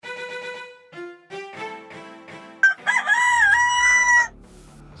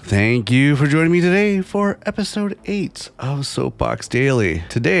Thank you for joining me today for episode 8 of Soapbox Daily.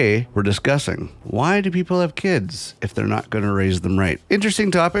 Today, we're discussing why do people have kids if they're not going to raise them right?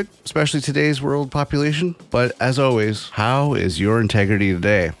 Interesting topic, especially today's world population. But as always, how is your integrity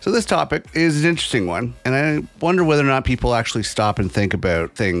today? So this topic is an interesting one, and I wonder whether or not people actually stop and think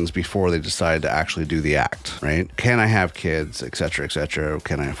about things before they decide to actually do the act, right? Can I have kids, etc., etc.?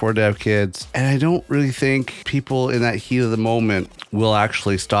 Can I afford to have kids? And I don't really think people in that heat of the moment will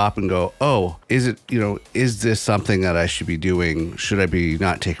actually stop and go, oh, is this something that I should be doing? Should I be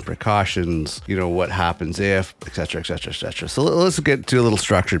not taking precautions? What happens if, et cetera, et cetera, et cetera. So let's get to a little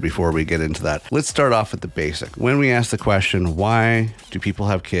structure before we get into that. Let's start off with the basic. When we ask the question, why do people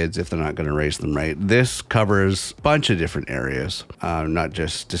have kids if they're not going to raise them right? This covers a bunch of different areas, not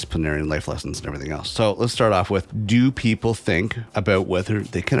just disciplinary and life lessons and everything else. So let's start off with, do people think about whether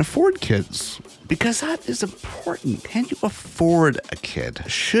they can afford kids? Because that is important. Can you afford a kid?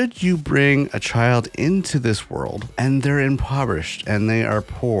 Should you bring a child into this world and they're impoverished and they are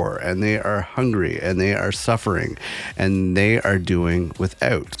poor and they are hungry and they are suffering and they are doing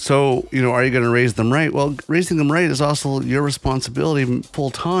without? So, are you going to raise them right? Well, raising them right is also your responsibility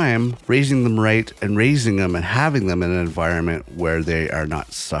full time, raising them right and raising them and having them in an environment where they are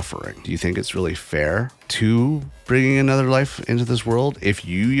not suffering. Do you think it's really fair to bringing another life into this world, if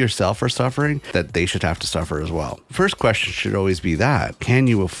you yourself are suffering, that they should have to suffer as well? First question should always be that. Can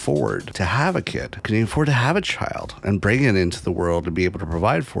you afford to have a kid? Can you afford to have a child and bring it into the world and be able to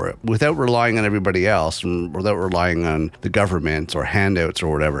provide for it without relying on everybody else and without relying on the government or handouts or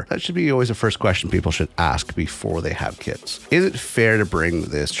whatever? That should be always the first question people should ask before they have kids. Is it fair to bring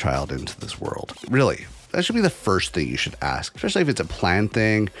this child into this world? Really? That should be the first thing you should ask, especially if it's a planned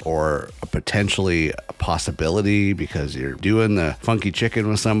thing or potentially a possibility because you're doing the funky chicken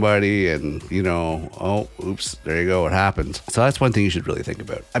with somebody and, oh, oops, there you go, it happens. So that's one thing you should really think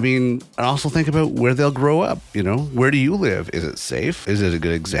about. And also think about where they'll grow up. Where do you live? Is it safe? Is it a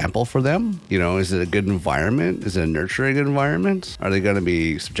good example for them? Is it a good environment? Is it a nurturing environment? Are they going to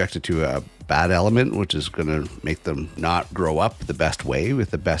be subjected to a bad element, which is going to make them not grow up the best way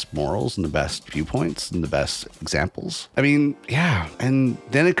with the best morals and the best viewpoints and the best examples? Yeah. And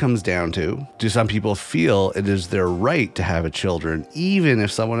then it comes down to, do some people feel it is their right to have a children, even if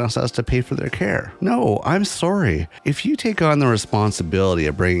someone else has to pay for their care? No, I'm sorry. If you take on the responsibility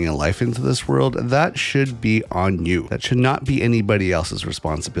of bringing a life into this world, that should be on you. That should not be anybody else's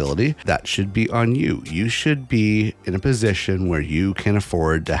responsibility. That should be on you. You should be in a position where you can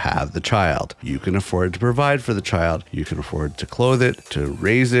afford to have the child. You can afford to provide for the child. You can afford to clothe it, to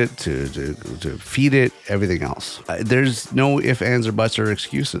raise it, to feed it, everything else. There's no ifs, ands, or buts or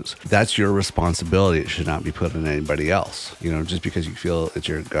excuses. That's your responsibility. It should not be put on anybody else. Just because you feel it's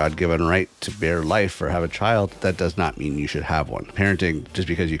your God-given right to bear life or have a child, that does not mean you should have one. Parenting, just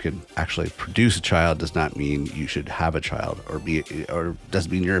because you can actually produce a child, does not mean you should have a child or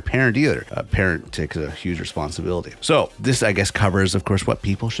doesn't mean you're a parent either. A parent takes a huge responsibility. So this, I guess, covers, of course, what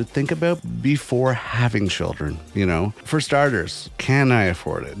people should think about before having children. For starters, can I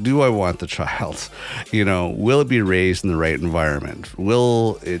afford it? Do I want the child? Will it be raised in the right environment?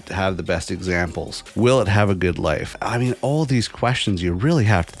 Will it have the best examples? Will it have a good life? All these questions you really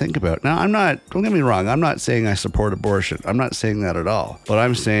have to think about. Now, don't get me wrong, I'm not saying I support abortion. I'm not saying that at all. But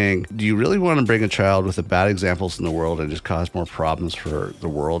I'm saying, do you really want to bring a child with the bad examples in the world and just cause more problems for the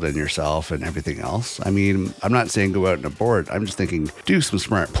world and yourself and everything else? I'm not saying go out and abort. I'm just thinking, do some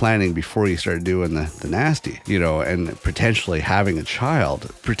smart planning before you start doing the nasty, and potentially having a child.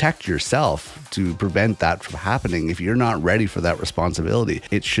 Protect yourself to prevent that from happening. If you're not ready for that responsibility,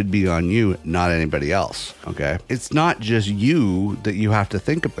 it should be on you, not anybody else. Okay? It's not just you that you have to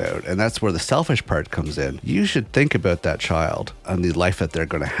think about, and that's where the selfish part comes in. You should think about that child and the life that they're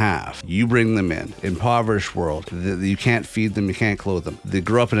going to have. You bring them in, impoverished world. You can't feed them, you can't clothe them. They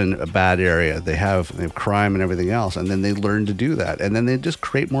grow up in a bad area. They have crime and everything else, and then they learn to do that, and then they just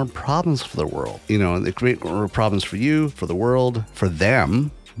create more problems for the world. They create more problems for you, for the world, for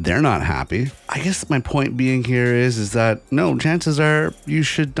them. They're not happy. I guess my point being here is that no, chances are you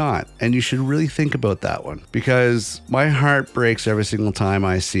should not. And you should really think about that one, because my heart breaks every single time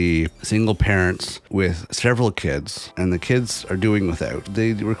I see single parents with several kids and the kids are doing without.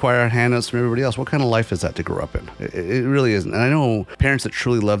 They require handouts from everybody else. What kind of life is that to grow up in? It really isn't. And I know parents that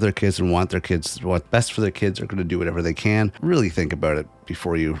truly love their kids and want their kids, want best for their kids, are going to do whatever they can. Really think about it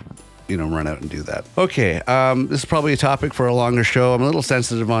before you run out and do that. Okay, this is probably a topic for a longer show. I'm a little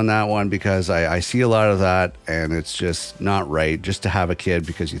sensitive on that one because I see a lot of that, and it's just not right just to have a kid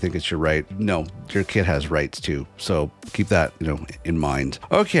because you think it's your right. No, your kid has rights too. So keep that, in mind.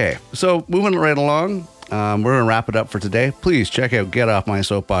 Okay, so moving right along. we're going to wrap it up for today. Please check out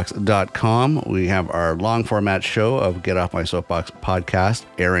getoffmysoapbox.com. We have our long format show of Get Off My Soapbox podcast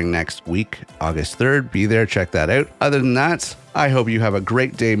airing next week, August 3rd. Be there, check that out. Other than that, I hope you have a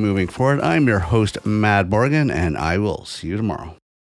great day moving forward. I'm your host, Mad Morgan, and I will see you tomorrow.